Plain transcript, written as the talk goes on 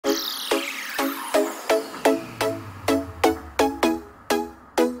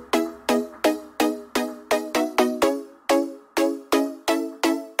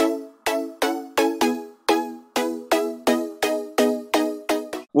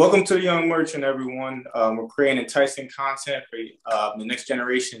Welcome to the Young Merchant, everyone. We're creating enticing content for the next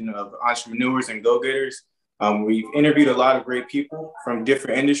generation of entrepreneurs and go-getters. We've interviewed a lot of great people from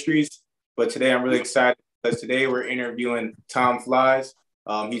different industries, but today I'm really excited because today we're interviewing Tom Flies.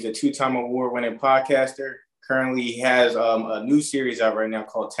 He's a two-time award-winning podcaster. Currently, he has a new series out right now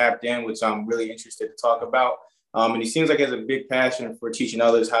called Tapped In, which I'm really interested to talk about. And he seems like he has a big passion for teaching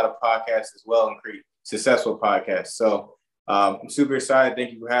others how to podcast as well and create successful podcasts. So I'm super excited.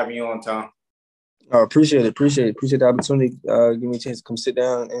 Thank you for having me on, Tom. Appreciate it. Appreciate the opportunity. Give me a chance to come sit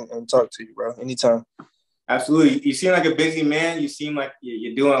down and talk to you, bro. Anytime. Absolutely. You seem like a busy man. You seem like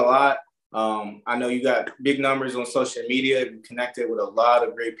you're doing a lot. I know you got big numbers on social media. You're connected with a lot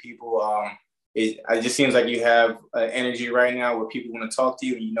of great people. It just seems like you have energy right now where people want to talk to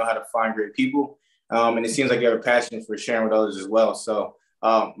you and you know how to find great people. And it seems like you have a passion for sharing with others as well. So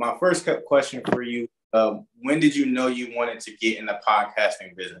my first question for you, when did you know you wanted to get in the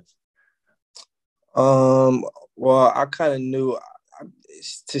podcasting business? Well, I kind of knew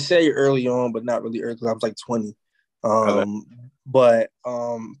to say early on, but not really early because I was like 20. But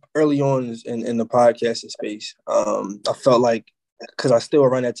early on in the podcasting space, I felt like because I still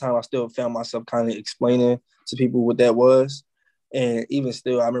around that time, I still found myself kind of explaining to people what that was. And even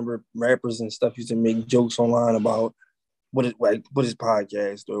still, I remember rappers and stuff used to make jokes online about what is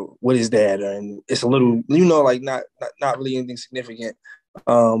podcast or what is that, and it's a little, like not really anything significant.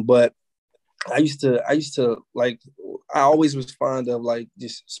 But I used to like, I always was fond of like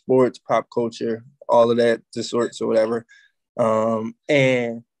just sports, pop culture, all of that, the sorts or whatever.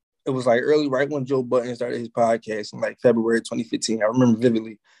 And it was like right when Joe Budden started his podcast in like February 2015. I remember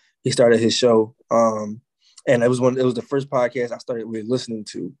vividly. He started his show. And it was the first podcast I started really listening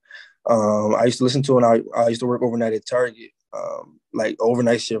to. I used to listen to it, and I used to work overnight at Target, like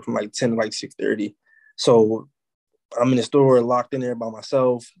overnight shift from like 10 to like 6:30. So I'm in the store locked in there by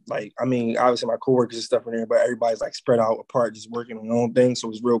myself. Like, I mean, obviously my coworkers and stuff in there, but everybody's like spread out apart, just working on their own thing. So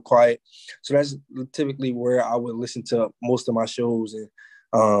it was real quiet. So that's typically where I would listen to most of my shows and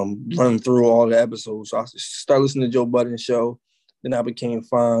run through all the episodes. So I started listening to Joe Budden show. Then I became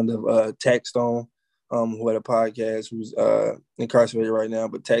fond of Taxstone, who had a podcast, who's incarcerated right now,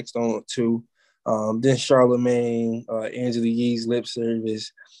 but Taxstone too. Then Charlemagne, Angela Yee's Lip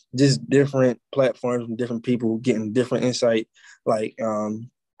Service, just different platforms from different people getting different insight. Like, and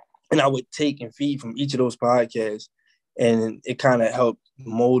I would take and feed from each of those podcasts, and it kind of helped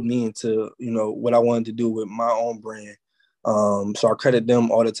mold me into, what I wanted to do with my own brand. So I credit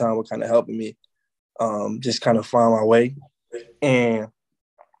them all the time with kind of helping me just kind of find my way. And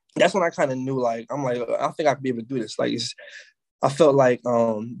that's when I kind of knew, like, I'm like, I think I could be able to do this. Like, I felt like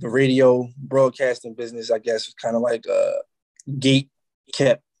the radio broadcasting business, I guess, was kind of like gate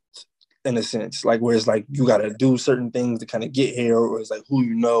kept in a sense, like where it's like you got to do certain things to kind of get here, or it's like who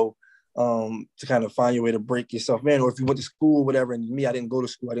to kind of find your way to break yourself in, or if you went to school or whatever. And me, I didn't go to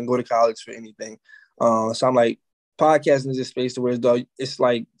school, I didn't go to college for anything. So I'm like, podcasting is a space to where it's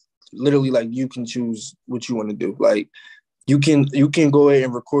like literally like you can choose what you want to do. Like you can go ahead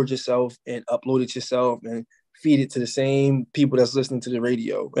and record yourself and upload it yourself and feed it to the same people that's listening to the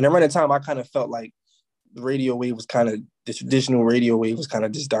radio. And around that time, I kind of felt like the radio wave was kind of, the traditional radio wave was kind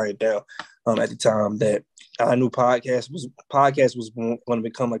of just dying down at the time, that I knew podcast was going to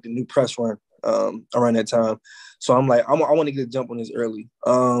become like the new press run around that time. So I'm like, I want to get a jump on this early.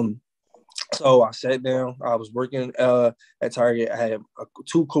 So I sat down. I was working at Target. I had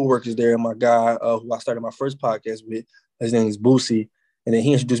two coworkers there. My guy who I started my first podcast with, his name is Boosie. And then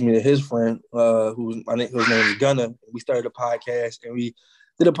he introduced me to his friend, whose name is Gunna. We started a podcast, and we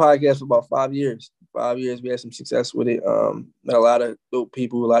did a podcast for about 5 years. 5 years, we had some success with it. Met a lot of dope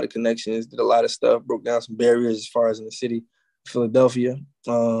people, a lot of connections, did a lot of stuff, broke down some barriers as far as in the city, Philadelphia.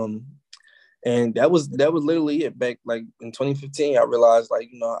 And that was literally it. Back like in 2015, I realized,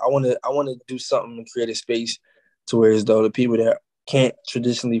 like, I want to do something and create a space to where as though the people that can't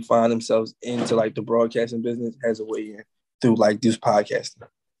traditionally find themselves into like the broadcasting business has a way in through like this podcasting.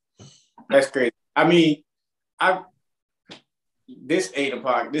 That's great. I mean, this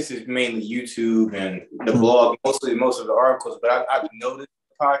is mainly YouTube and the blog, most of the articles, but I've noticed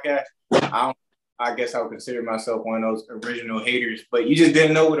the podcast. I guess I would consider myself one of those original haters, but you just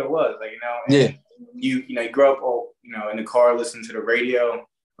didn't know what it was, like, and you grow up, in the car listening to the radio,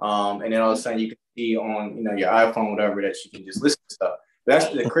 and then all of a sudden you can see on, your iPhone, whatever, that you can just listen to stuff. But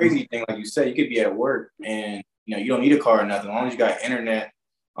that's the crazy thing. Like you said, you could be at work and, you don't need a car or nothing. As long as you got internet,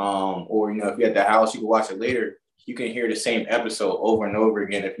 or, if you're at the house, you can watch it later. You can hear the same episode over and over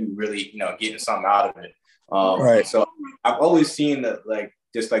again if you really, getting something out of it. Right. So I've always seen that, like,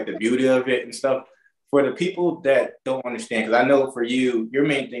 just like the beauty of it and stuff. for the people that don't understand, because I know for you, your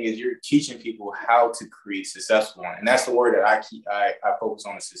main thing is you're teaching people how to create successful one. And that's the word that I focus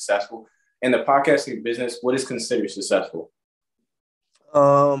on is successful. In the podcasting business, what is considered successful?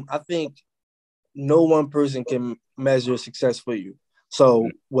 I think no one person can measure success for you. So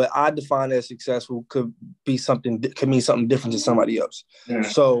what I define as successful could mean something different to somebody else.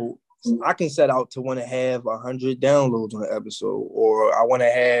 So I can set out to want to have 100 downloads on an episode, or I want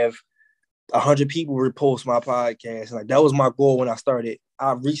to have 100 people repost my podcast. Like that was my goal when I started.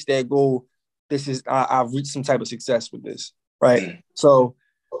 I've reached that goal. I've reached some type of success with this, right? So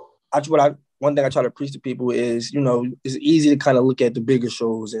one thing I try to preach to people is, it's easy to kind of look at the bigger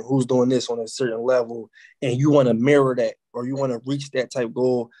shows and who's doing this on a certain level, and you want to mirror that or you want to reach that type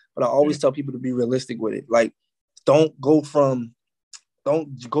goal. But I always tell people to be realistic with it. Like, don't go from 0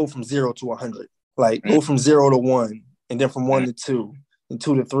 to 100. Like, go from 0 to 1, and then from 1 to 2. And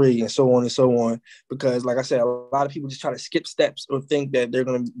 2 to 3, and so on and so on. Because, like I said, a lot of people just try to skip steps or think that they're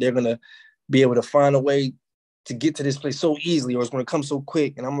gonna be able to find a way to get to this place so easily, or it's gonna come so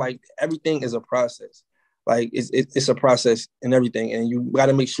quick. And I'm like, everything is a process. Like it's a process and everything, and you got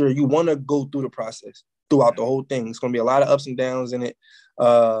to make sure you want to go through the process throughout the whole thing. It's gonna be a lot of ups and downs in it.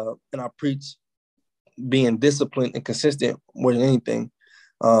 And I preach being disciplined and consistent more than anything.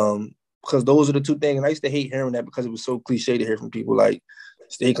 Because those are the two things. And I used to hate hearing that because it was so cliche to hear from people like,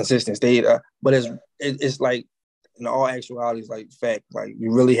 stay consistent, but it's like, in all actuality, it's like fact. Like,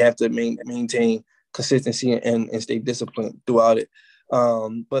 you really have to maintain consistency and stay disciplined throughout it.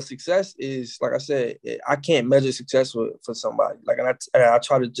 But success is, like I said, I can't measure success for somebody. Like, and I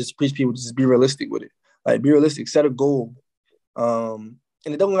try to just preach people to just be realistic with it. Like, be realistic, set a goal. And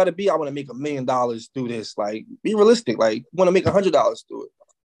it don't gotta be, I want to make $1 million through this. Like, be realistic. Like, you want to make $100 through it.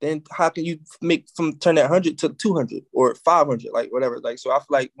 Then how can you turn that 100 to 200 or 500, like whatever. Like, so I feel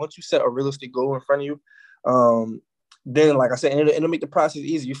like once you set a realistic goal in front of you, then, like I said, and it'll make the process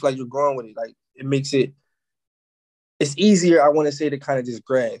easy. You feel like you're growing with it. Like, it makes it's easier, I want to say, to kind of just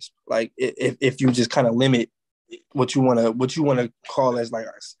grasp. Like, if you just kind of limit what you want to call as, like,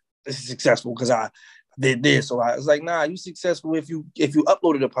 this is successful because I did this, or it's like, nah, you successful if you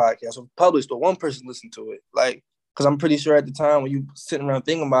uploaded a podcast or published or one person listened to it. Like, because I'm pretty sure at the time when you sitting around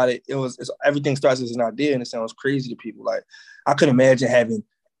thinking about it, everything starts as an idea and it sounds crazy to people. Like, I couldn't imagine having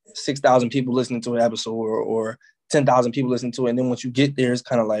 6,000 people listening to an episode or 10,000 people listening to it. And then once you get there, it's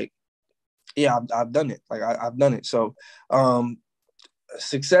kind of like, yeah, I've done it. Like, I've done it. So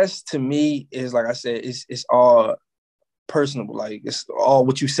success to me is, like I said, it's all personable. Like, it's all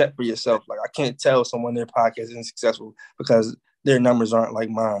what you set for yourself. Like, I can't tell someone their podcast isn't successful because their numbers aren't like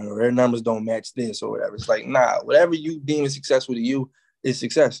mine, or their numbers don't match this, or whatever. It's like, nah, whatever you deem is successful to you is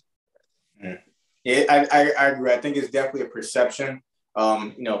success. Yeah, I agree. I think it's definitely a perception.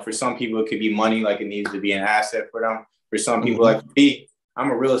 For some people, it could be money, like it needs to be an asset for them. For some people, like me,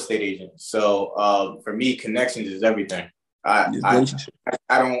 I'm a real estate agent. So for me, connections is everything. I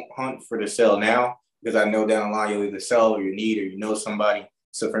don't hunt for the sell now because I know down the line you'll either sell or you need or you know somebody.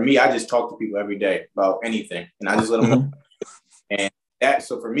 So for me, I just talk to people every day about anything, and I just let them know. And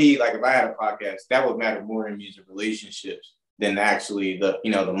so for me, like, if I had a podcast, that would matter more in music relationships than actually the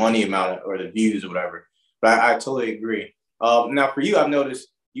money amount or the views or whatever. But I totally agree. Now for you, I've noticed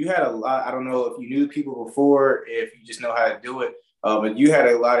you had a lot. I don't know if you knew people before, if you just know how to do it, but you had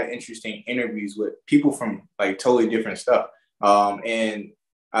a lot of interesting interviews with people from like totally different stuff. And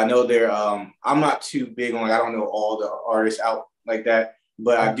I know I'm not too big on, like, I don't know all the artists out like that.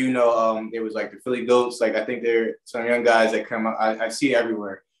 But I do know there was like the Philly Goats. Like, I think there are some young guys that come out. I see it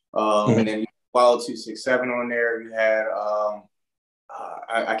everywhere. And then Wild 267 on there. You had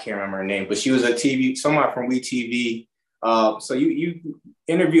I can't remember her name, but she was someone from WeTV. So you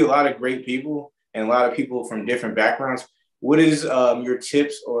interview a lot of great people and a lot of people from different backgrounds. What is your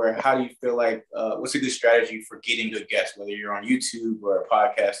tips, or how do you feel like what's a good strategy for getting good guests, whether you're on YouTube or a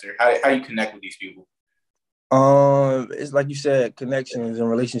podcaster? How do you connect with these people? It's like you said, connections and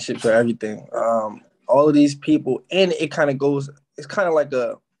relationships are everything. All of these people, and it kind of goes, it's kind of like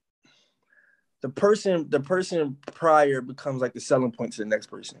the person prior becomes like the selling point to the next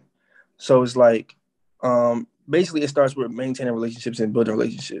person. So it's like, basically it starts with maintaining relationships and building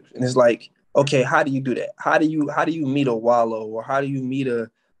relationships. And it's like, okay, how do you do that? How do you meet a Wallow, or how do you meet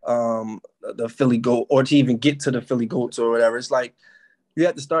the Philly Goat, or to even get to the Philly Goats or whatever? It's like, you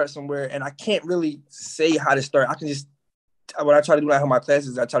have to start somewhere, and I can't really say how to start. I can just, what I try to do when I have my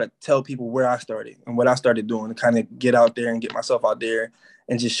classes, I try to tell people where I started and what I started doing to kind of get out there and get myself out there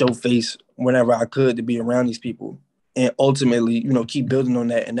and just show face whenever I could to be around these people. And ultimately, keep building on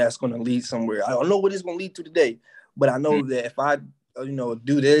that, and that's going to lead somewhere. I don't know what it's going to lead to today, but I know that if I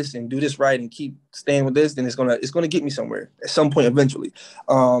do this and do this right and keep staying with this, then it's gonna get me somewhere at some point eventually.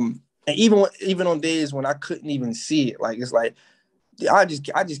 And even on days when I couldn't even see it, like it's like I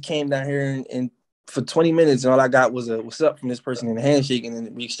just came down here and for 20 minutes and all I got was a what's up from this person and a handshake, and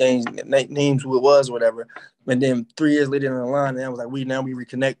then we exchanged names, who it was or whatever. And then 3 years later in the line, and I was like, we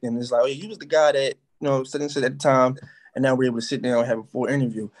reconnecting. And it's like, oh, he was the guy that said at the time, and now we're able to sit down and have a full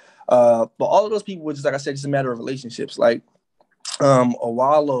interview. But all of those people were just, like I said, just a matter of relationships. Like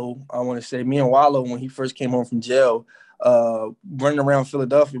Awalo, I want to say, me and Wallo, when he first came home from jail, running around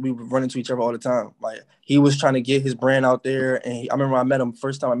Philadelphia, we would run into each other all the time. Like he was trying to get his brand out there, and I remember I met him.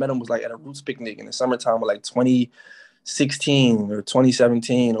 First time I met him was like at a Roots picnic in the summertime, with like 2016 or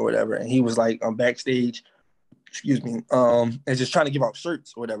 2017 or whatever, and he was like on backstage. Excuse me, and just trying to give out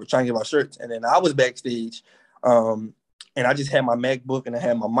shirts or whatever, and then I was backstage, and I just had my MacBook and I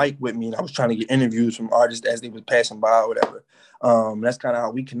had my mic with me, and I was trying to get interviews from artists as they were passing by or whatever. That's kind of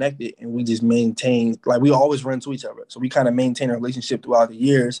how we connected, and we just maintained, like we always run to each other. So we kind of maintained a relationship throughout the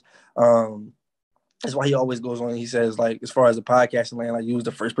years. That's why he always goes on. He says, like, as far as the podcasting land, like you was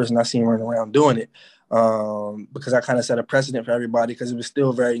the first person I seen running around doing it. Because I kind of set a precedent for everybody, because it was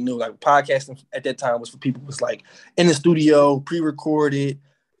still very new. Like podcasting at that time was for people who was like in the studio, pre-recorded,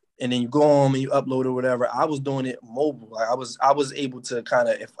 and then you go home and you upload or whatever. I was doing it mobile. Like I was able to kind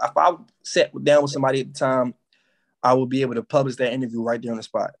of, if I sat down with somebody at the time, I would be able to publish that interview right there on the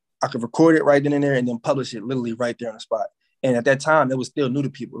spot. I could record it right then and there and then publish it literally right there on the spot. And at that time, it was still new to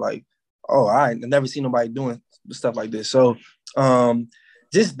people. Like, oh, I've never seen nobody doing stuff like this. So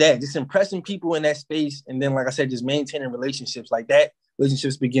just impressing people in that space. And then, like I said, just maintaining relationships like that.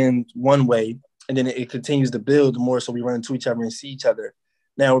 Relationships begin one way, and then it continues to build more. So we run into each other and see each other.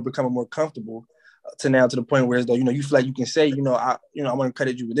 Now we're becoming more comfortable to the point where, as though, you feel like you can say, I want to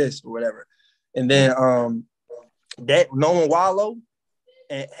credit you with this or whatever. And then that knowing Wallo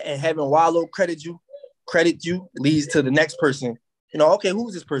and having Wallo credit you leads to the next person. Okay,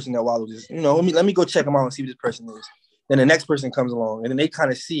 who's this person that Wallo just, let me go check them out and see who this person is. Then the next person comes along, and then they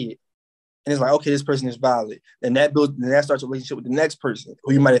kind of see it. And it's like, okay, this person is valid. And that starts a relationship with the next person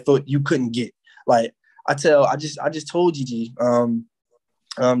who you might have thought you couldn't get. Like I just told Gigi,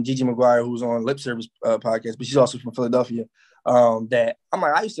 Gigi McGuire, who's on Lip Service podcast, but she's also from Philadelphia, that I'm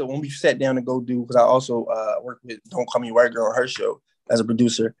like, I used to, when we sat down to go do, because I also worked with Don't Call Me White Girl on her show as a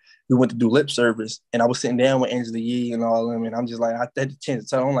producer. We went to do Lip Service, and I was sitting down with Angela Yee and all of them, and I'm just like, I had the chance to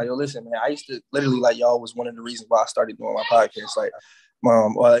tell them, I'm like, yo, listen, man, I used to literally, like, y'all was one of the reasons why I started doing my podcast. Like,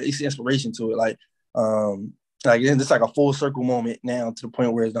 it's the inspiration to it. Like it's like a full circle moment now, to the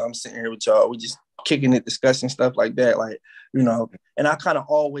point where I'm sitting here with y'all. We just kicking it, discussing stuff like that. Like, and I kind of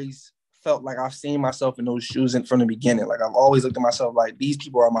always felt like I've seen myself in those shoes from the beginning. Like I've always looked at myself like, these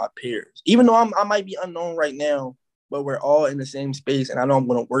people are my peers. Even though I might be unknown right now, but we're all in the same space, and I know I'm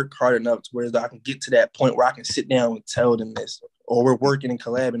going to work hard enough to where I can get to that point where I can sit down and tell them this, or we're working and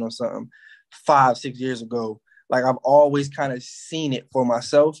collabing on something 5-6 years ago. Like I've always kind of seen it for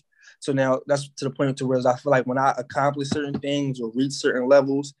myself. So now that's to the point to where I feel like when I accomplish certain things or reach certain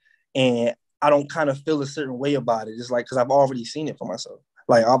levels, and I don't kind of feel a certain way about it, it's like, because I've already seen it for myself.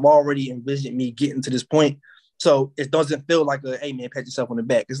 Like I've already envisioned me getting to this point. So it doesn't feel like hey man, pat yourself on the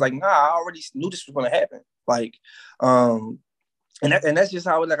back. It's like, nah, I already knew this was going to happen. Like, and that's just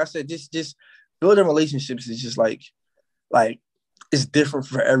how, like I said, just building relationships is just like it's different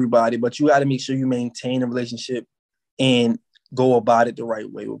for everybody, but you got to make sure you maintain a relationship and go about it the right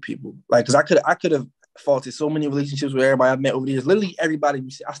way with people. Like, because I could have faulted so many relationships with everybody I've met over the years. Literally everybody.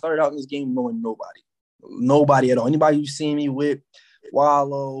 I started out in this game knowing nobody at all. Anybody you see me with,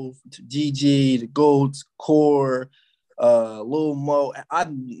 Wallo, GG, the Goats, Core, Lil Mo, I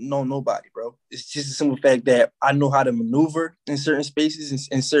know nobody, bro. It's just a simple fact that I know how to maneuver in certain spaces,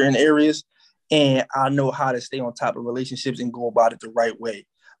 in certain areas, and I know how to stay on top of relationships and go about it the right way.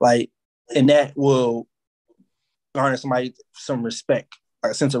 Like, and that will garner somebody some respect,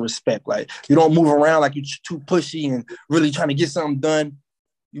 like a sense of respect. Like, you don't move around like you're too pushy and really trying to get something done.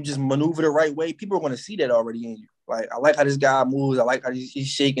 You just maneuver the right way. People are going to see that already in you. Like, I like how this guy moves. I like how he's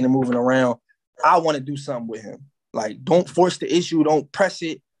shaking and moving around. I want to do something with him. Like, don't force the issue. Don't press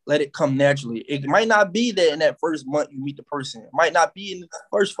it. Let it come naturally. It might not be there in that first month you meet the person. It might not be in the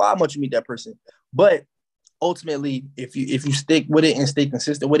first 5 months you meet that person. But ultimately, if you stick with it and stay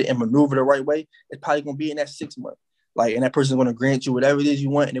consistent with it and maneuver the right way, it's probably going to be in that 6 month. Like, and that person's going to grant you whatever it is you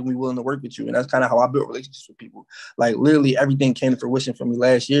want, and then we're willing to work with you. And that's kind of how I built relationships with people. Like, literally everything came to fruition for me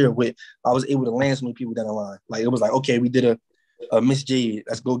last year with, I was able to land so many people down the line. Like, it was like, okay, we did a Miss J,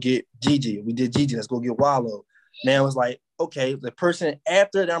 let's go get Gigi. We did Gigi, let's go get Wallo. Now it's like, okay, the person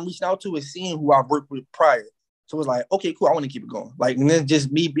after that I'm reaching out to is seeing who I've worked with prior. So it was like, okay, cool, I want to keep it going. Like, and then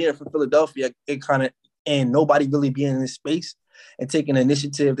just me being from Philadelphia, it kind of, and nobody really being in this space and taking an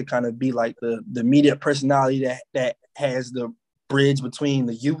initiative to kind of be like the media personality that has the bridge between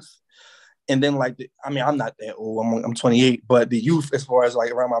the youth and then like I'm not that old, I'm 28, but the youth as far as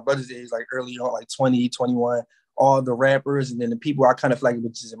like around my brother's age, like early on, like 20, 21, all the rappers and then the people I kind of feel like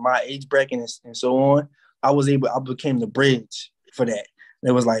which is in my age bracket and so on, I became the bridge for that. And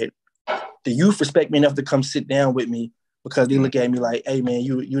it was like the youth respect me enough to come sit down with me because they look at me like, hey man,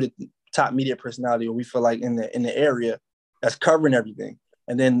 you the top media personality, or we feel like in the area that's covering everything.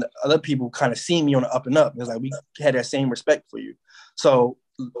 And then other people kind of see me on the up and up. It's like we had that same respect for you. So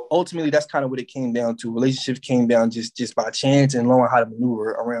ultimately, that's kind of what it came down to. Relationships came down just by chance and knowing how to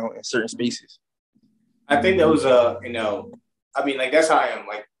maneuver around in certain spaces. I think that was I mean, like that's how I am.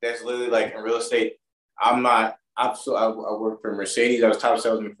 Like that's literally like in real estate. I work for Mercedes. I was top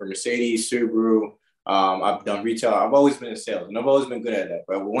salesman for Mercedes, Subaru. I've done retail. I've always been in sales, and I've always been good at that.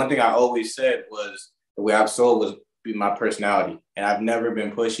 But one thing I always said was the way I've sold was my personality, and I've never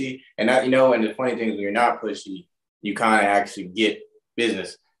been pushy. And that, and the funny thing is, when you're not pushy, you kind of actually get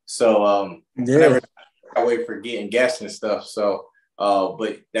business. So I never wait for getting guests and stuff. So,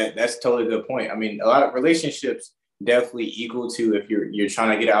 but that's totally a good point. I mean, a lot of relationships definitely equal to if you're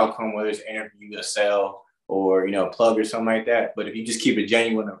trying to get an outcome, whether it's an interview, a sale, or plug or something like that. But if you just keep it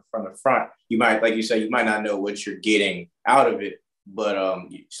genuine from the front, you might, like you said, you might not know what you're getting out of it, but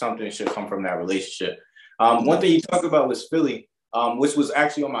something should come from that relationship. One thing you talked about was Philly, which was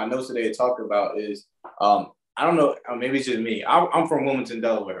actually on my notes today to talk about is, I don't know, maybe it's just me. I'm from Wilmington,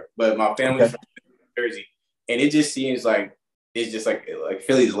 Delaware, but my family's from Jersey. And it just seems like it's just like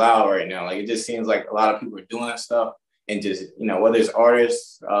Philly's loud right now. Like it just seems like a lot of people are doing stuff. And just, whether it's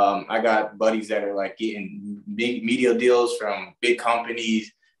artists, I got buddies that are like getting big media deals from big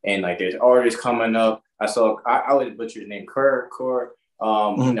companies. And like there's artists coming up. I always butcher his name, Core.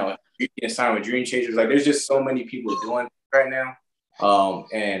 Getting signed with Dream Chasers. Like there's just so many people doing right now.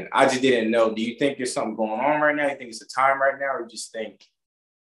 And I just didn't know. Do you think there's something going on right now? You think it's a time right now, or you just think,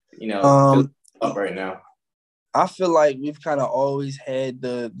 up right now? I feel like we've kind of always had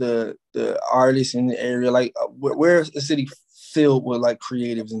the artists in the area. Like we're a city filled with like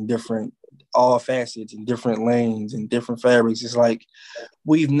creatives in different all facets and different lanes and different fabrics. It's like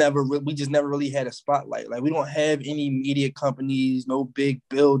we just never really had a spotlight. Like we don't have any media companies, no big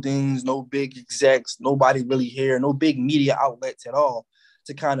buildings, no big execs, nobody really here, no big media outlets at all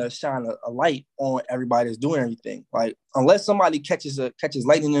to kind of shine a light on everybody that's doing everything. Like unless somebody catches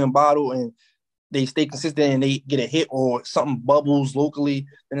lightning in a bottle and they stay consistent and they get a hit or something bubbles locally,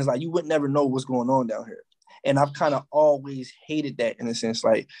 then it's like you would never know what's going on down here. And I've kind of always hated that in a sense.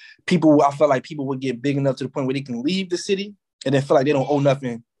 Like I felt like people would get big enough to the point where they can leave the city and then feel like they don't owe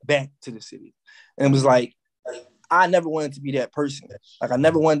nothing back to the city. And it was like, I never wanted to be that person. Like I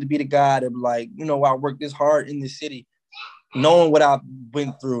never wanted to be the guy that like, I worked this hard in the city, knowing what I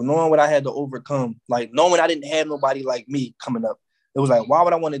went through, knowing what I had to overcome, like knowing I didn't have nobody like me coming up. It was like, why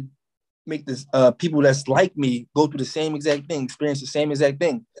would I want to make this people that's like me go through the same exact thing, experience the same exact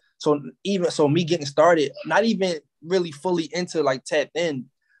thing? So me getting started, not even really fully into like tapped in,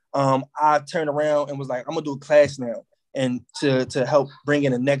 I turned around and was like, I'm gonna do a class now and to help bring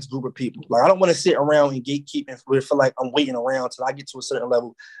in the next group of people. Like I don't want to sit around and gatekeep and feel like I'm waiting around till I get to a certain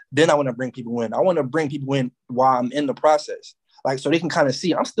level. Then I want to bring people in. I want to bring people in while I'm in the process. Like so they can kind of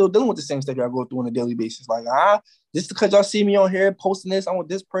see I'm still dealing with the same stuff I go through on a daily basis. Like just because y'all see me on here posting this, I want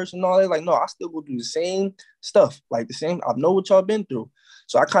this person and all that. Like no, I still go through the same stuff. Like the same. I know what y'all been through.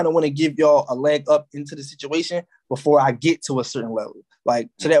 So I kind of want to give y'all a leg up into the situation before I get to a certain level. Like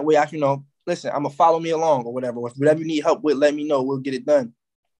so that way I can listen, I'm gonna follow me along or whatever. If whatever you need help with, let me know. We'll get it done.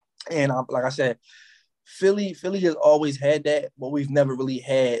 And like I said, Philly has always had that, but we've never really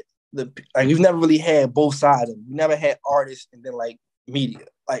had both sides. We never had artists and then like media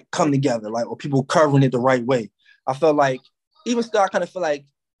like come together, like or people covering it the right way. I felt like even still, I kind of feel like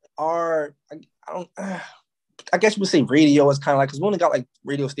I guess you would say radio is kind of like, because we only got like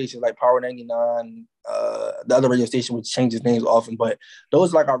radio stations like Power 99, the other radio station which changes names often, but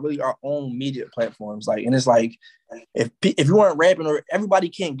those like are really our own media platforms. Like, and it's like if you weren't rapping or everybody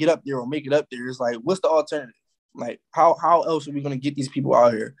can't get up there or make it up there, it's like what's the alternative? Like how else are we gonna get these people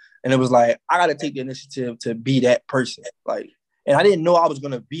out here? And it was like I got to take the initiative to be that person. Like, and I didn't know I was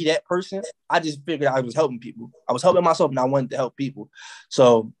gonna be that person. I just figured I was helping people. I was helping myself, and I wanted to help people.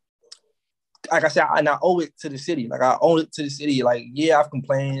 So like I said, and I owe it to the city. Like I owe it to the city. Like, yeah, I've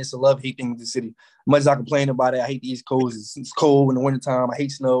complained. It's a love-hate thing with the city. Much as I complain about it, I hate the East Coast. It's cold in the wintertime. I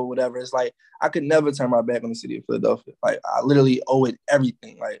hate snow, whatever. It's like I could never turn my back on the city of Philadelphia. Like I literally owe it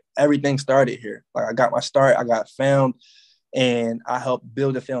everything. Like everything started here. Like I got my start. I got found, and I helped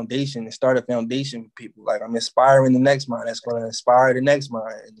build a foundation and start a foundation with people. Like I'm inspiring the next mind that's going to inspire the next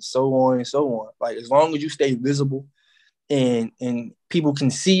mind, and so on and so on. Like as long as you stay visible and people can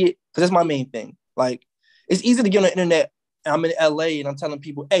see it, because that's my main thing. Like it's easy to get on the internet. I'm in LA and I'm telling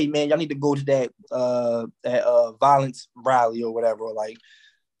people, hey man, y'all need to go to that violence rally or whatever, or like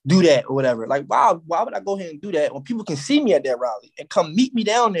do that or whatever. Like why would I go ahead and do that when people can see me at that rally and come meet me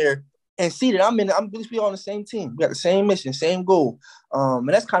down there and see that we all on the same team. We got the same mission, same goal. And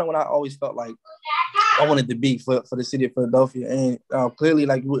that's kind of what I always felt like I wanted to be for the city of Philadelphia. And clearly,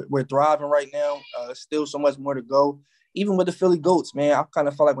 like we're thriving right now. Still so much more to go. Even with the Philly Goats, man, I kind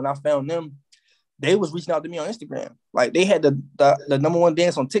of felt like when I found them, they was reaching out to me on Instagram. Like they had the number one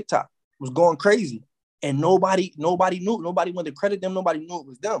dance on TikTok. It was going crazy. And nobody knew. Nobody wanted to credit them. Nobody knew it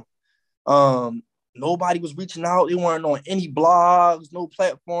was them. Nobody was reaching out. They weren't on any blogs, no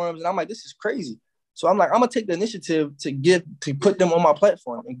platforms. And I'm like, this is crazy. So I'm like, I'm gonna take the initiative to put them on my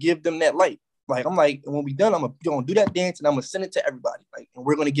platform and give them that light. Like I'm like, when we done, I'm gonna do that dance and I'm gonna send it to everybody. Like, and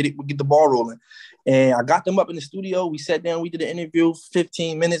we're gonna get the ball rolling. And I got them up in the studio. We sat down, we did an interview,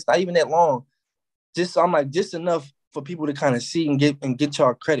 15 minutes, not even that long. I'm like, just enough for people to kind of see and get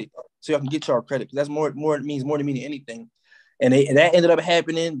y'all credit. So y'all can get y'all credit. Because that's it means more to me than anything. And that ended up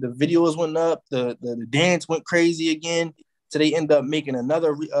happening. The videos went up, the dance went crazy again. So they end up making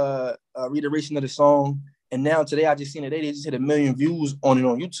another reiteration of the song. And now today, I just seen today, they just hit 1 million views on it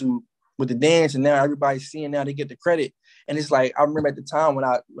on YouTube with the dance. And now everybody's seeing, now they get the credit. And it's like, I remember at the time when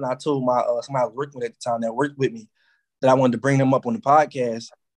I told my somebody I was working with at the time that worked with me that I wanted to bring them up on the podcast,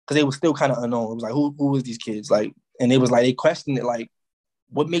 because they were still kind of unknown. It was like, who is these kids? Like, and it was like, they questioned it, like,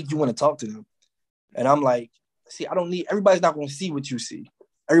 what made you want to talk to them? And I'm like, see, everybody's not going to see what you see.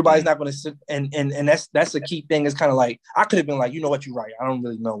 Everybody's not going to sit. And that's a key thing. It's kind of like, I could have been like, you know what, you're right. I don't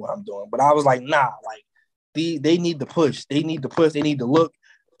really know what I'm doing. But I was like, nah, like they need to push. They need to push. They need to look.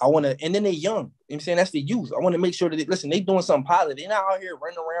 And then they're young. You know what I'm saying? That's the youth. I want to make sure that they doing something positive. They're not out here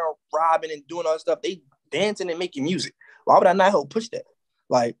running around robbing and doing all that stuff. They dancing and making music. Why would I not help push that?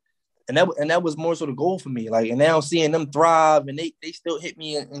 Like, and that was more so the goal for me. Like, and now seeing them thrive and they still hit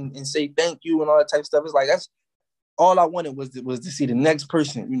me and say thank you and all that type of stuff. It's like, that's all I wanted was to see the next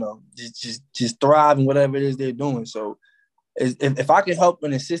person, you know, just thrive in whatever it is they're doing. So if I can help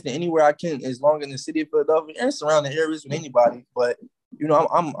and assist in anywhere I can, as long as in the city of Philadelphia and surrounding areas with anybody, but you know,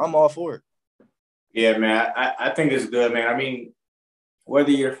 I'm all for it. Yeah, man. I think it's good, man. I mean,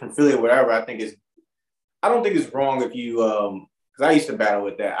 whether you're from Philly or whatever, I don't think it's wrong if you because I used to battle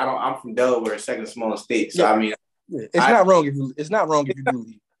with that. I'm from Delaware, second smallest state. So yeah. I mean, it's not wrong if you do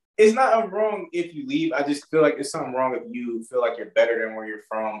leave. It's not wrong if you leave. I just feel like it's something wrong if you feel like you're better than where you're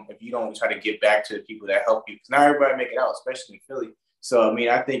from, if you don't try to get back to the people that help you. Because not everybody make it out, especially in Philly. So, I mean,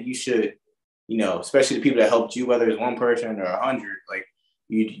 I think you should, you know, especially the people that helped you, whether it's one person or 100, like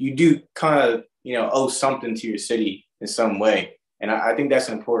you do kind of, you know, owe something to your city in some way. And I think that's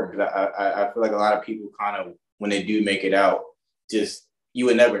important because I feel like a lot of people kind of, when they do make it out, just you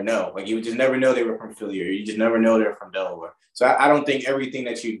would never know. Like you would just never know they were from Philly, or you just never know they're from Delaware. So I don't think everything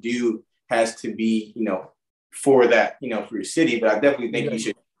that you do has to be, you know, for that, you know, for your city. But I definitely think you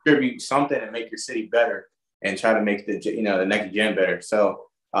should contribute something and make your city better and try to make the next gen better. So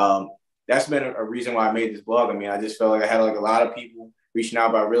that's been a reason why I made this blog. I mean, I just felt like I had like a lot of people reaching out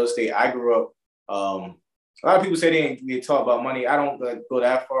about real estate. I grew up. A lot of people say they didn't get taught about money. I don't go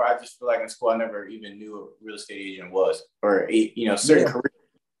that far. I just feel like in school I never even knew what a real estate agent was, or certain career.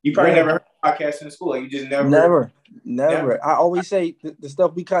 You probably never heard of podcasts in school. Like you just never. I always say the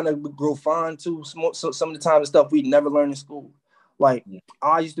stuff we kind of grow fond to. So some of the time, the stuff we never learned in school. Like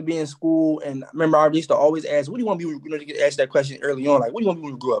I used to be in school, and I remember I used to always ask, "What do you want to be?" You know, to get asked that question early on. Like, "What do you want to be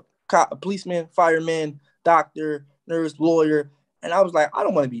when you grow up?" A policeman, fireman, doctor, nurse, lawyer. And I was like, I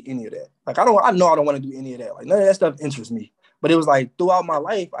don't want to be any of that. Like, I know I don't want to do any of that. Like, none of that stuff interests me. But it was like throughout my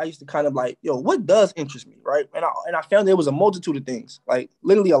life, I used to kind of like, yo, what does interest me, right? And I found there was a multitude of things, like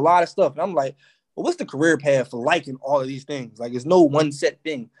literally a lot of stuff. And I'm like, well, what's the career path for liking all of these things? Like, it's no one set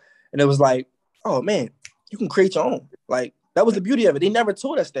thing. And it was like, oh man, you can create your own. Like, that was the beauty of it. They never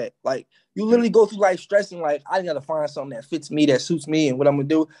told us that. Like, you literally go through life stressing, like, I got to find something that fits me, that suits me, and what I'm going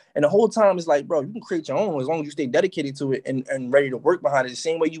to do. And the whole time it's like, bro, you can create your own as long as you stay dedicated to it and ready to work behind it the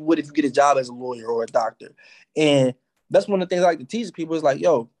same way you would if you get a job as a lawyer or a doctor. And that's one of the things I like to teach people is like,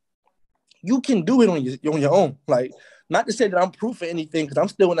 yo, you can do it on your own. Like, Not to say that I'm proof of anything, because I'm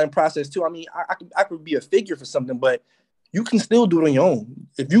still in that process too. I mean, I could be a figure for something, but you can still do it on your own.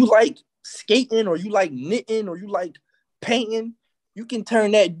 If you like skating or you like knitting or you like painting, you can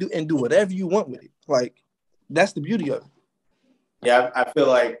turn that and do whatever you want with it. Like, that's the beauty of it. Yeah, I feel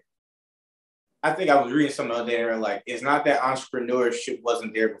like, I think I was reading something out there, like, it's not that entrepreneurship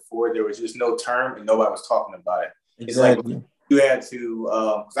wasn't there before. There was just no term and nobody was talking about it. Exactly. It's like you had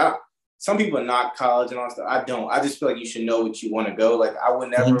to, some people knock college and all that stuff. I don't. I just feel like you should know what you want to go. Like, I would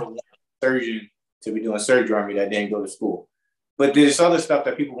never want a surgeon to be doing surgery on me that didn't go to school. But there's other stuff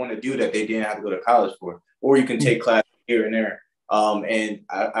that people want to do that they didn't have to go to college for, or you can take classes here and there. And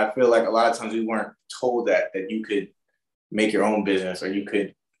I feel like a lot of times we weren't told that you could make your own business, or you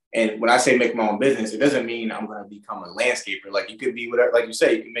could. And when I say make my own business, it doesn't mean I'm going to become a landscaper. Like, you could be whatever, like you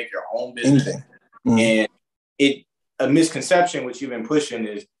say, you can make your own business. And a misconception which you've been pushing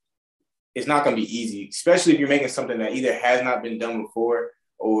is it's not going to be easy, especially if you're making something that either has not been done before,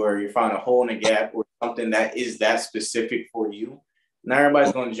 or you find a hole in the gap, or something that is that specific for you. Not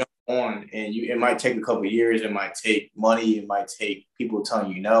everybody's going to jump on, and it might take a couple of years. It might take money. It might take people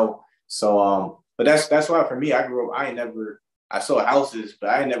telling you no. So, but that's why for me, I grew up, I saw houses, but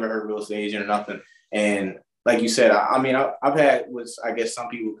I never heard real estate agent or nothing. And like you said, I've had what I guess some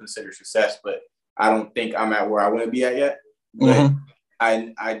people consider success, but I don't think I'm at where I want to be at yet. But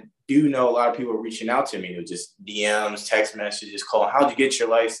I do know a lot of people are reaching out to me with just DMs, text messages, calling, how'd you get your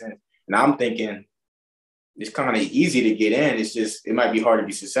license? And I'm thinking, it's kind of easy to get in. It's just, it might be hard to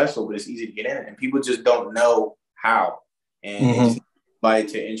be successful, but it's easy to get in. And people just don't know how. And they just like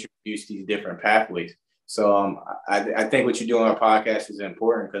to introduce these different pathways. So I think what you're doing on our podcast is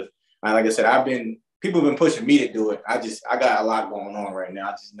important, because, like I said, people have been pushing me to do it. I got a lot going on right now.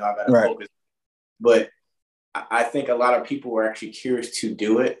 I just know I got to focus. But I think a lot of people are actually curious to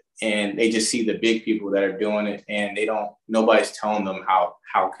do it, and they just see the big people that are doing it, and nobody's telling them how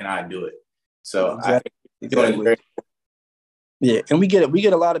can I do it. So exactly. Yeah, and we get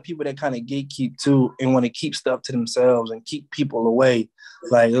a lot of people that kind of gatekeep too, and want to keep stuff to themselves and keep people away.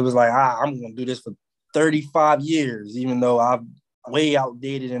 Like, it was like, I'm gonna do this for 35 years, even though I'm way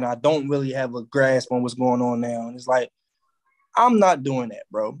outdated and I don't really have a grasp on what's going on now. And it's like, I'm not doing that,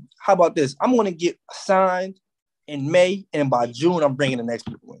 bro. How about this? I'm gonna get signed in May, and by June, I'm bringing the next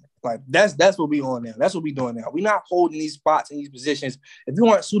people in. Like, that's what we on now. That's what we doing now. We're not holding these spots in these positions. If you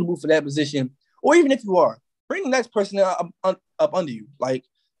aren't suitable for that position, or even if you are, bring the next person up under you. Like,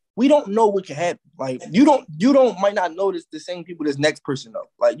 we don't know what can happen. Like, you might not notice the same people this next person though.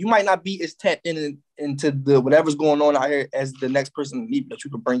 Like, you might not be as tapped into the whatever's going on out here as the next person that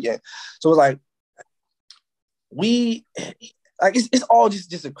you can bring in. So it's like, it's all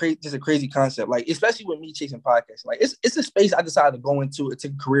just a crazy concept. Like, especially with me chasing podcasts. Like, it's a space I decided to go into. It's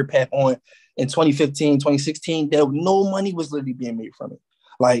a career path on in 2015, 2016. No money was literally being made from it.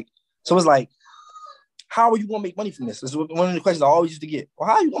 Like, so it's like, how are you gonna make money from this? This is one of the questions I always used to get. Well,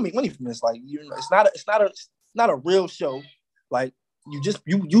 how are you gonna make money from this? Like, it's not a real show. Like,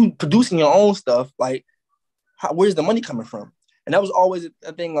 you producing your own stuff. Like, where's the money coming from? And that was always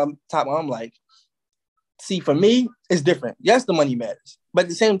a thing I'm like, see, for me, it's different. Yes, the money matters, but at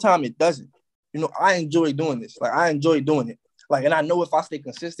the same time, it doesn't. I enjoy doing this. Like, I enjoy doing it. Like, and I know if I stay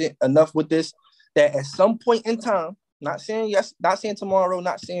consistent enough with this, that at some point in time, not saying tomorrow,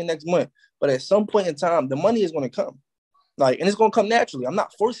 not saying next month, but at some point in time, the money is going to come. Like, and it's going to come naturally. I'm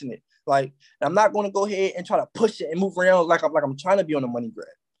not forcing it. Like, I'm not going to go ahead and try to push it and move around like I'm trying to be on a money grab.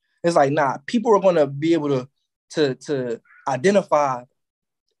 It's like, nah, people are going to be able to identify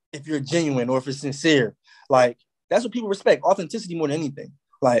if you're genuine or if it's sincere. Like, that's what people respect, authenticity more than anything.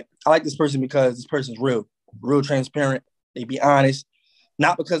 Like, I like this person because this person's real transparent. They be honest.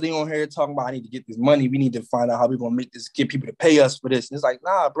 Not because they on here talking about, I need to get this money. We need to find out how we're going to make this, get people to pay us for this. And it's like,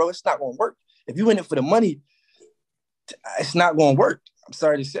 nah, bro, it's not going to work. If you in it for the money, it's not going to work. I'm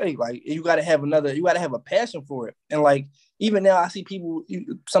sorry to say, like, you got to have a passion for it. And like, even now I see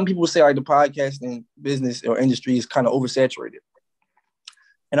some people say like the podcasting business or industry is kind of oversaturated.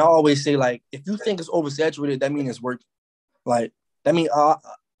 And I always say, like, if you think it's oversaturated, that means it's working. Like, that means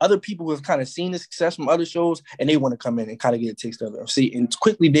other people have kind of seen the success from other shows, and they want to come in and kind of get a taste of it. See, and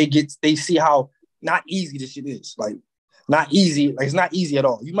quickly they see how not easy this shit is. Like, not easy. Like, it's not easy at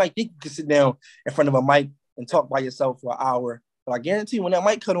all. You might think you can sit down in front of a mic and talk by yourself for an hour, but I guarantee you, when that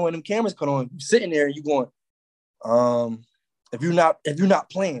mic cut on, them cameras cut on, you're sitting there and you're going, if you're not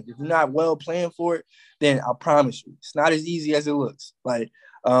playing, if you're not well playing for it, then I promise you, it's not as easy as it looks. Like,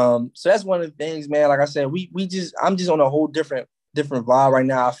 so that's one of the things, man. Like I said, I'm just on a whole different vibe right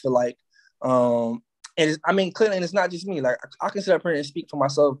now. I feel like, and clearly, and it's not just me. Like, I can sit up here and speak for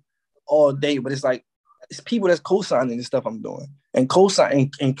myself all day, but it's like, it's people that's co-signing the stuff I'm doing and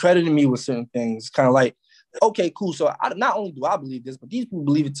co-signing and crediting me with certain things. Kind of like, okay, cool. So not only do I believe this, but these people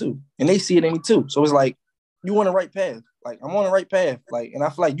believe it too, and they see it in me too. So it's like you on the right path. Like I'm on the right path. Like, and I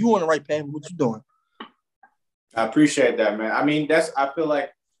feel like you on the right path with what you're doing. I appreciate that, man. I mean,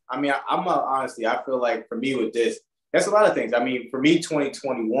 honestly, I feel like for me with this, that's a lot of things. I mean, for me,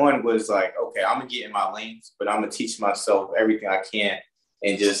 2021 was like, okay, I'm gonna get in my lanes, but I'm gonna teach myself everything I can,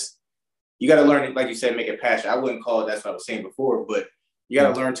 and just you got to learn it, like you said, make it passion. I wouldn't call it that's what I was saying before, but you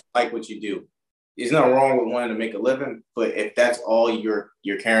got to learn to like what you do. There's nothing wrong with wanting to make a living, but if that's all you're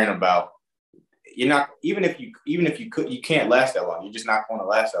caring about, you're not. Even if you could, you can't last that long. You're just not going to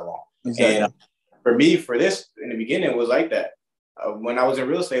last that long. Exactly. And for me, for this in the beginning, it was like that. When I was in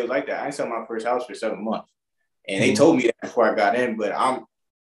real estate, it was like that. I didn't sell my first house for 7 months. And they told me that before I got in, but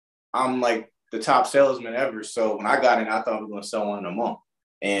I'm like the top salesman ever. So when I got in, I thought we were going to sell one in a month.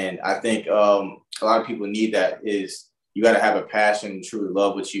 And I think a lot of people need that is you got to have a passion and truly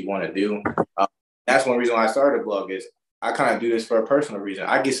love what you want to do. That's one reason why I started a blog is I kind of do this for a personal reason.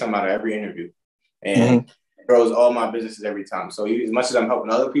 I get something out of every interview and it grows all my businesses every time. So as much as I'm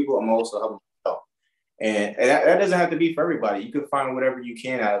helping other people, I'm also helping myself. And that doesn't have to be for everybody. You can find whatever you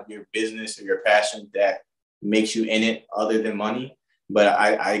can out of your business or your passion that makes you in it other than money. But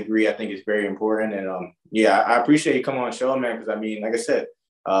I agree. I think it's very important. And I appreciate you coming on the show, man, because I mean, like I said,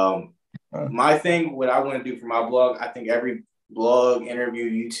 my thing, what I want to do for my blog, I think every blog, interview,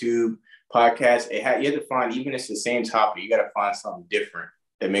 YouTube, podcast, you have to find, even if it's the same topic, you got to find something different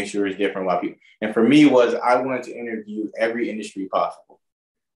that makes sure it's different by people. And for me I wanted to interview every industry possible.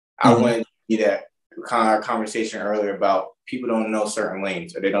 I wanted to be that kind of conversation earlier about people don't know certain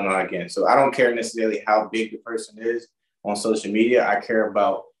lanes or they don't know again. So I don't care necessarily how big the person is on social media. I care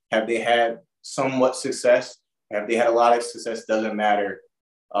about, have they had somewhat success? Have they had a lot of success? Doesn't matter.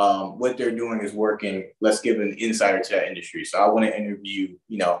 What they're doing is working. Let's give an insider to that industry. So I want to interview,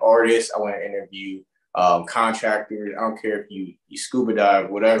 artists. I want to interview contractors. I don't care if you scuba dive,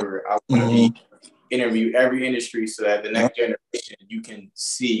 whatever. I want to interview every industry so that the next generation you can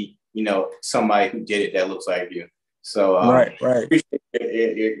see, somebody who did it that looks like you. So right.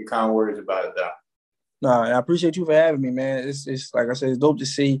 Appreciate your kind words about it, though. No, I appreciate you for having me, man. It's like I said, it's dope to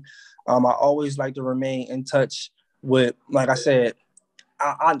see. I always like to remain in touch with, like I said,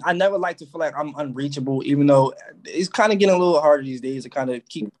 I never like to feel like I'm unreachable, even though it's kind of getting a little harder these days to kind of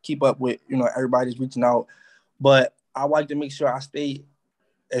keep up with, everybody's reaching out. But I like to make sure I stay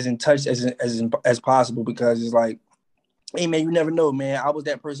as in touch as possible, because it's like, hey, man, you never know, man. I was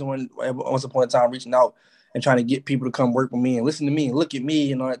that person once upon a time reaching out and trying to get people to come work with me and listen to me and look at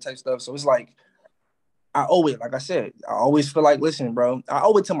me and all that type of stuff. So it's like, I owe it. Like I said, I always feel like, listen, bro, I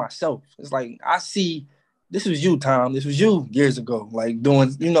owe it to myself. It's like, I see, this was you, Tom. This was you years ago, like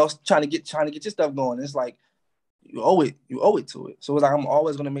doing, trying to get your stuff going. It's like, you owe it to it. So it's like, I'm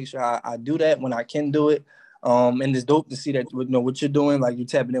always going to make sure I do that when I can do it. And it's dope to see that, what you're doing, like you're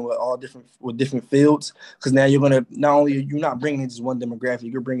tapping in with different fields. Cause now you're going to, not only you're not bringing in just one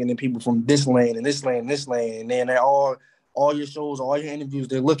demographic, you're bringing in people from this lane and this lane and this lane. And then all your shows, all your interviews,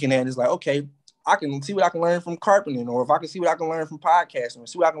 they're looking at, it's like, okay, I can see what I can learn from carpenting, or if I can see what I can learn from podcasting, or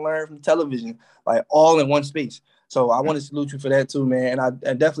see what I can learn from television, like all in one space. So I want to salute you for that too, man. And I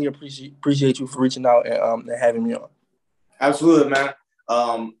definitely appreciate you for reaching out and having me on. Absolutely, man.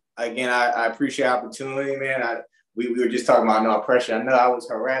 Again, I appreciate the opportunity, man. We were just talking about no pressure. I know I was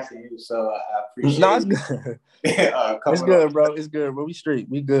harassing you, so I appreciate it. No, it's good. It's good, bro. It's good, bro. We straight.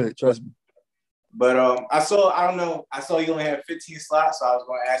 We good. Trust me. But I saw you only had 15 slots, so I was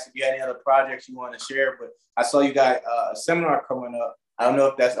going to ask if you had any other projects you want to share. But I saw you got a seminar coming up. I don't know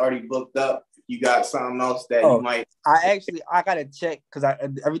if that's already booked up. You got something else that you might. I gotta check because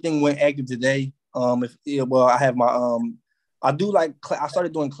everything went active today. I have my I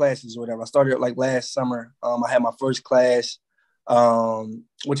started doing classes or whatever. I started like last summer. I had my first class,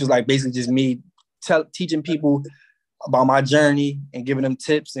 which was like basically just me teaching people about my journey and giving them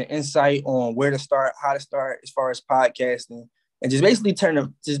tips and insight on where to start, how to start as far as podcasting, and just basically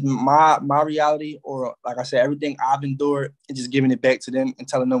turning just my reality, or like I said, everything I've endured, and just giving it back to them and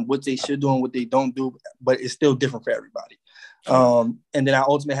telling them what they should do and what they don't do, but it's still different for everybody. And then I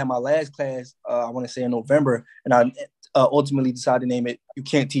ultimately had my last class, I want to say in November, and I ultimately decided to name it "You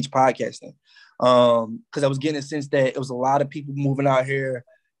Can't Teach Podcasting," because I was getting a sense that it was a lot of people moving out here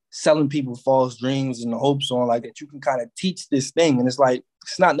selling people false dreams and hopes on like that you can kind of teach this thing. And it's like,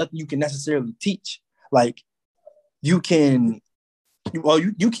 it's not nothing you can necessarily teach. Like you can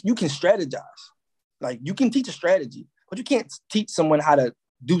strategize. Like you can teach a strategy, but you can't teach someone how to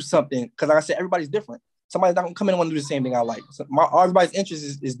do something. Cause like I said, everybody's different. somebody's not gonna come in and want to do the same thing I like. So everybody's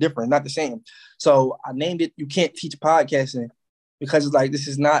interest is different, not the same. So I named it "You Can't Teach Podcasting" because it's like this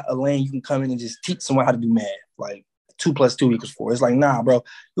is not a lane you can come in and just teach someone how to do math. Like 2 + 2 = 4. It's like, nah, bro,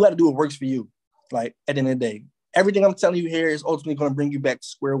 you got to do what works for you. Like at the end of the day, everything I'm telling you here is ultimately going to bring you back to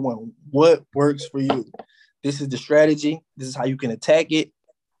square one. What works for you? This is the strategy. This is how you can attack it.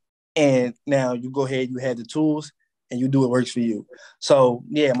 And now you go ahead, you have the tools, and you do what works for you. So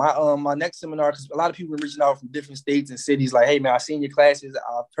yeah, my next seminar, because a lot of people are reaching out from different states and cities, like, hey man, I've seen your classes,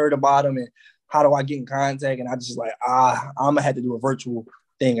 I've heard about them, and how do I get in contact? And I just like, I'm gonna have to do a virtual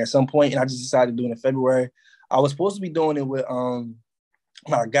thing at some point, and I just decided to do it in February. I was supposed to be doing it with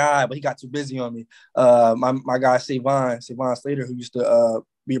my guy, but he got too busy on me. My guy Savon Slater, who used to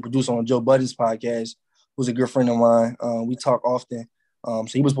be a producer on Joe Budden's podcast, who's a good friend of mine. We talk often. So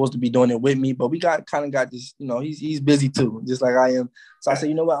he was supposed to be doing it with me, but we got this, you know, he's busy too, just like I am. So I said,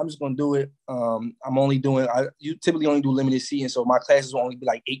 you know what, I'm just gonna do it. You typically only do limited seating, so my classes will only be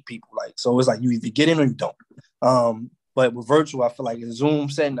like 8 people. Like, so it's like you either get in or you don't. But with virtual, I feel like in a Zoom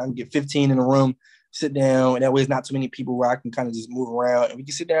setting, I can get 15 in a room, sit down, and that way it's not too many people where I can kind of just move around, and we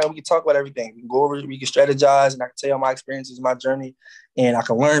can sit down, we can talk about everything. We can go over it, we can strategize, and I can tell you my experiences, my journey, and I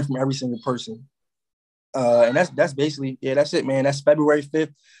can learn from every single person. And that's basically, that's it, man. That's February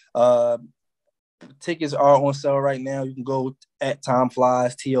 5th. Tickets are on sale right now. You can go at Tom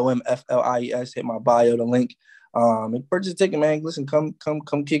Flies, TOMFLIES, hit my bio, the link. And purchase a ticket, man. Listen, come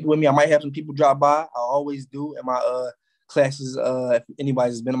kick it with me. I might have some people drop by. I always do in my classes. If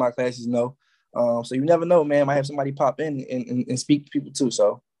anybody's been in my classes, know. So you never know, man. I might have somebody pop in and speak to people too.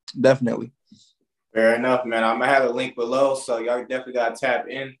 So definitely. Fair enough, man. I'm gonna have a link below, so y'all definitely gotta tap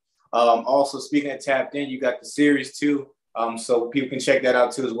in. Also, speaking of tapped in, you got the series too. So people can check that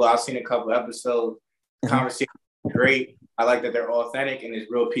out too as well. I've seen a couple episodes. Conversation great. I like that they're authentic and it's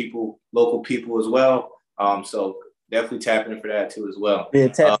real people, local people as well. So definitely tap in for that too as well. Yeah,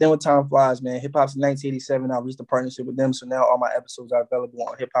 tapped in with Tom Flies, man. Hip Hop's in 1987. I reached a partnership with them, so now all my episodes are available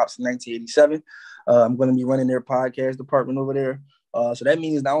on Hip Hop's in 1987. I'm going to be running their podcast department over there. So that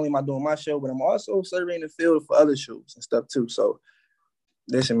means not only am I doing my show, but I'm also surveying the field for other shows and stuff too. So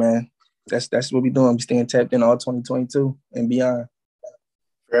listen, man, that's what we're doing. We staying tapped in all 2022 and beyond.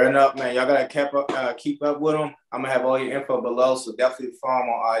 Fair enough, man. Y'all gotta keep up with him. I'm gonna have all your info below, so definitely follow him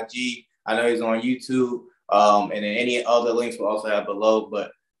on IG. I know he's on YouTube, and then any other links we'll also have below.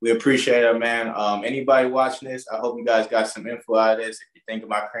 But we appreciate it, man. Anybody watching this, I hope you guys got some info out of this. If you're thinking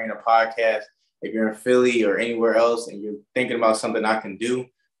about creating a podcast, if you're in Philly or anywhere else, and you're thinking about something I can do,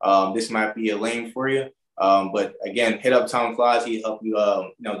 this might be a lane for you. But again, hit up Tom Flies. He'll help you,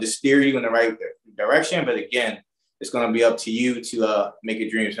 just steer you in the right direction. But again, it's going to be up to you to make your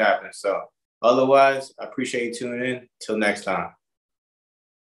dreams happen. So otherwise, I appreciate you tuning in. Till next time.